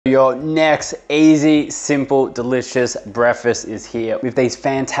Your next easy, simple, delicious breakfast is here with these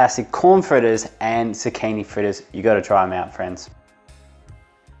fantastic corn fritters and zucchini fritters. You got to try them out, friends.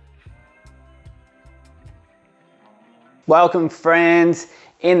 Welcome, friends,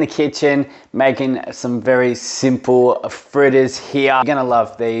 in the kitchen, making some very simple fritters here. You're gonna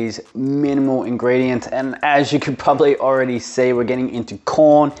love these, minimal ingredients, and as you can probably already see, we're getting into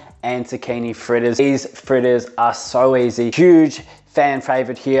corn and zucchini fritters. These fritters are so easy, huge fan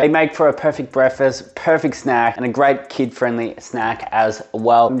favorite here. They make for a perfect breakfast, perfect snack, and a great kid-friendly snack as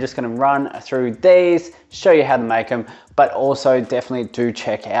well. I'm just gonna run through these, show you how to make them, but also definitely do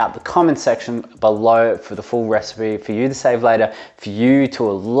check out the comment section below for the full recipe for you to save later, for you to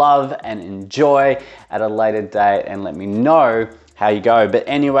love and enjoy at a later date, and let me know how you go. But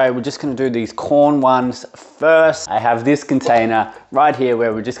anyway, we're just gonna do these corn ones first. I have this container right here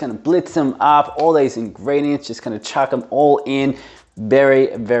where we're just gonna blitz them up, all these ingredients, just gonna chuck them all in.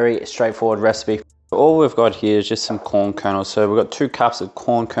 Very, very straightforward recipe. All we've got here is just some corn kernels. So we've got 2 cups of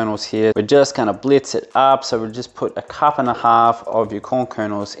corn kernels here. We're just gonna blitz it up. So we'll just put 1.5 cups of your corn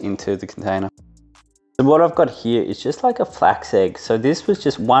kernels into the container. So what I've got here is just like a flax egg. So this was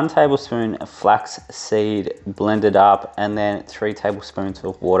just 1 tablespoon of flax seed blended up and then 3 tablespoons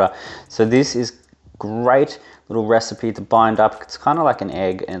of water. So this is great little recipe to bind up. It's kind of like an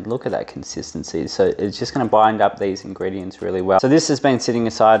egg, and look at that consistency. So it's just going to bind up these ingredients really well. So this has been sitting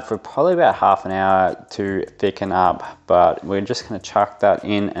aside for probably about half an hour to thicken up, but we're just going to chuck that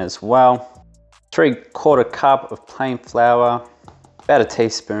in as well. 3/4 cup of plain flour, about 1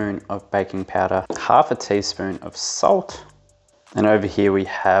 teaspoon of baking powder, 1/2 teaspoon of salt, and over here we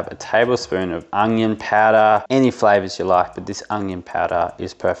have 1 tablespoon of onion powder. Any flavors you like, but this onion powder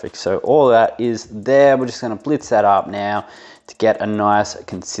is perfect. So all that is there. We're just gonna blitz that up now to get a nice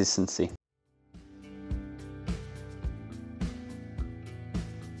consistency.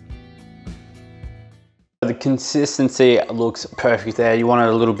 The consistency looks perfect there. You want it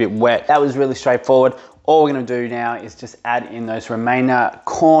a little bit wet. That was really straightforward. All we're gonna do now is just add in those remainder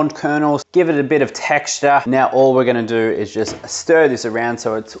corn kernels, give it a bit of texture. Now all we're gonna do is just stir this around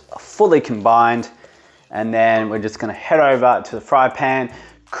so it's fully combined. And then we're just gonna head over to the fry pan,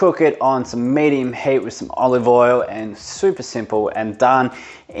 cook it on some medium heat with some olive oil, and super simple and done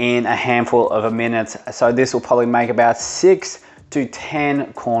in a handful of minutes. So this will probably make about 6 to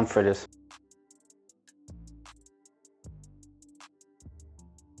 10 corn fritters.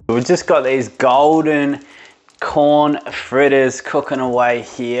 We've just got these golden corn fritters cooking away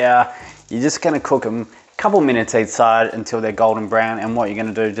here. You're just gonna cook them a couple minutes each side until they're golden brown, and what you're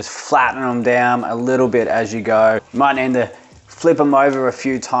gonna do is just flatten them down a little bit as you go. You might need to flip them over a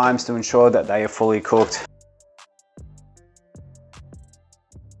few times to ensure that they are fully cooked.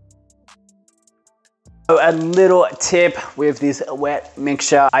 So a little tip with this wet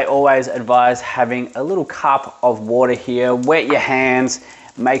mixture, I always advise having a little cup of water here. Wet your hands.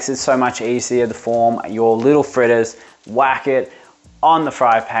 Makes it so much easier to form your little fritters. Whack it on the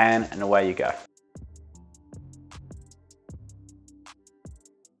fry pan and away you go.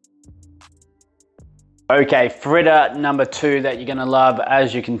 Okay, fritter number 2 that you're gonna love,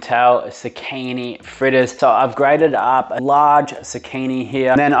 as you can tell, zucchini fritters. So I've grated up a large zucchini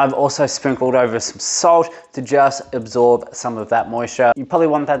here. And then I've also sprinkled over some salt to just absorb some of that moisture. You probably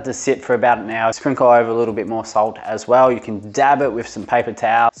want that to sit for about an hour. Sprinkle over a little bit more salt as well. You can dab it with some paper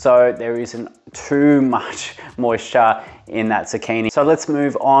towel so there isn't too much moisture in that zucchini. So let's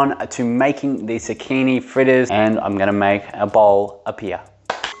move on to making the zucchini fritters, and I'm gonna make a bowl appear.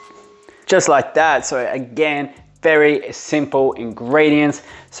 Just like that. So again, very simple ingredients.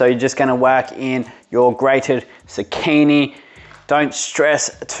 So you're just gonna whack in your grated zucchini. Don't stress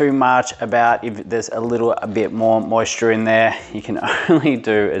too much about if there's a bit more moisture in there. You can only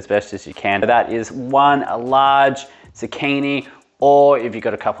do as best as you can. That is 1 large zucchini, or if you've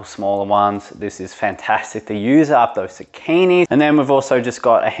got a couple smaller ones, this is fantastic to use up those zucchinis. And then we've also just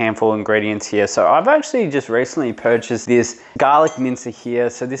got a handful of ingredients here. So I've actually just recently purchased this garlic mincer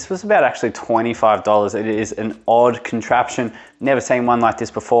here. So this was about actually $25. It is an odd contraption. Never seen one like this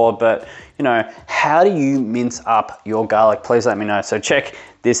before, but you know, how do you mince up your garlic? Please let me know. So check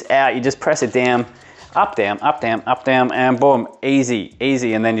this out. You just press it down, up, down, up, down, up, down, and boom, easy,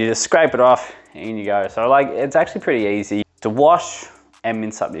 easy. And then you just scrape it off and you go. So like, it's actually pretty easy to wash and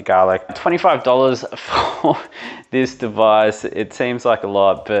mince up your garlic. $25 for this device. It seems like a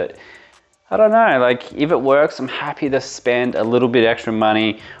lot, but I don't know, like if it works, I'm happy to spend a little bit extra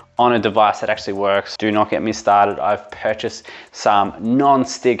money on a device that actually works. Do not get me started. I've purchased some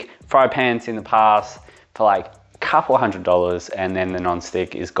non-stick fry pans in the past for like couple $100, and then the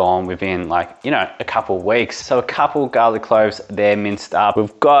non-stick is gone within, like, you know, a couple weeks. So a couple garlic cloves there minced up.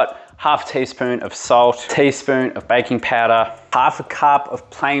 We've got half a teaspoon of salt, teaspoon of baking powder, half a cup of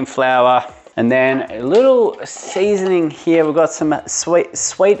plain flour, and then a little seasoning here. We've got some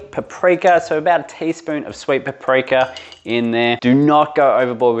sweet paprika, so about a teaspoon of sweet paprika in there. Do not go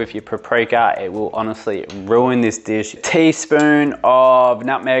overboard with your paprika. It will honestly ruin this dish. Teaspoon of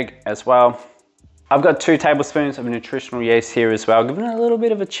nutmeg as well. I've got 2 tablespoons of nutritional yeast here as well, giving it a little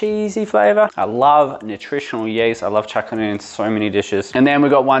bit of a cheesy flavor. I love nutritional yeast. I love chucking it in so many dishes. And then we've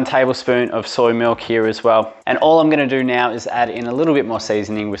got 1 tablespoon of soy milk here as well. And all I'm gonna do now is add in a little bit more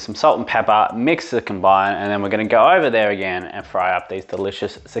seasoning with some salt and pepper, mix the combine, and then we're gonna go over there again and fry up these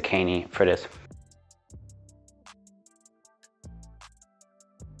delicious zucchini fritters.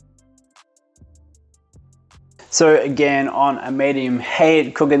 So again, on a medium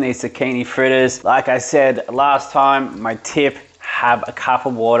heat, cooking these zucchini fritters. Like I said last time, my tip, have a cup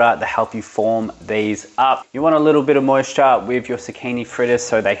of water to help you form these up. You want a little bit of moisture with your zucchini fritters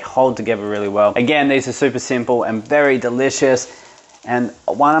so they hold together really well. Again, these are super simple and very delicious. And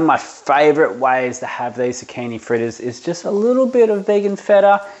one of my favorite ways to have these zucchini fritters is just a little bit of vegan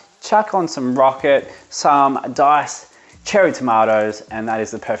feta, chuck on some rocket, some diced cherry tomatoes, and that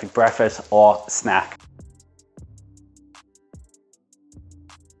is the perfect breakfast or snack.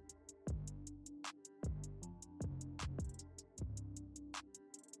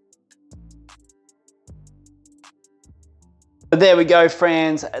 There we go,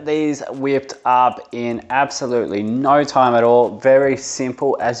 friends. These whipped up in absolutely no time at all. Very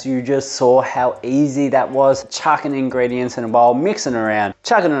simple, as you just saw how easy that was. Chucking ingredients in a bowl, mixing around,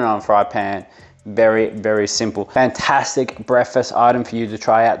 chucking it on a fry pan. Very, very simple. Fantastic breakfast item for you to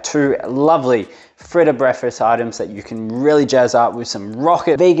try out. 2 lovely fritter breakfast items that you can really jazz up with some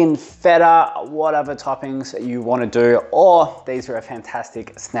rocket, vegan feta, whatever toppings you want to do, or these are a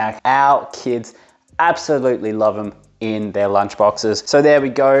fantastic snack. Our kids absolutely love them in their lunch boxes. So there we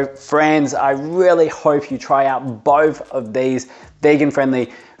go, friends. I really hope you try out both of these vegan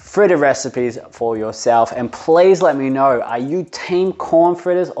friendly fritter recipes for yourself, and please let me know, are you team corn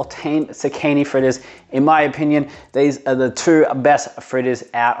fritters or team zucchini fritters? In my opinion, these are the 2 best fritters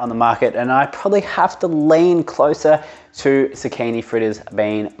out on the market, and I probably have to lean closer to zucchini fritters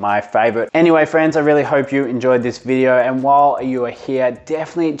being my favorite. Anyway, friends, I really hope you enjoyed this video, and while you are here,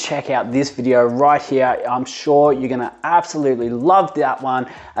 definitely check out this video right here. I'm sure you're gonna absolutely love that one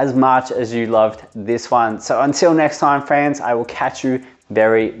as much as you loved this one. So until next time, friends, I will catch you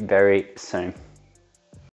very, very soon.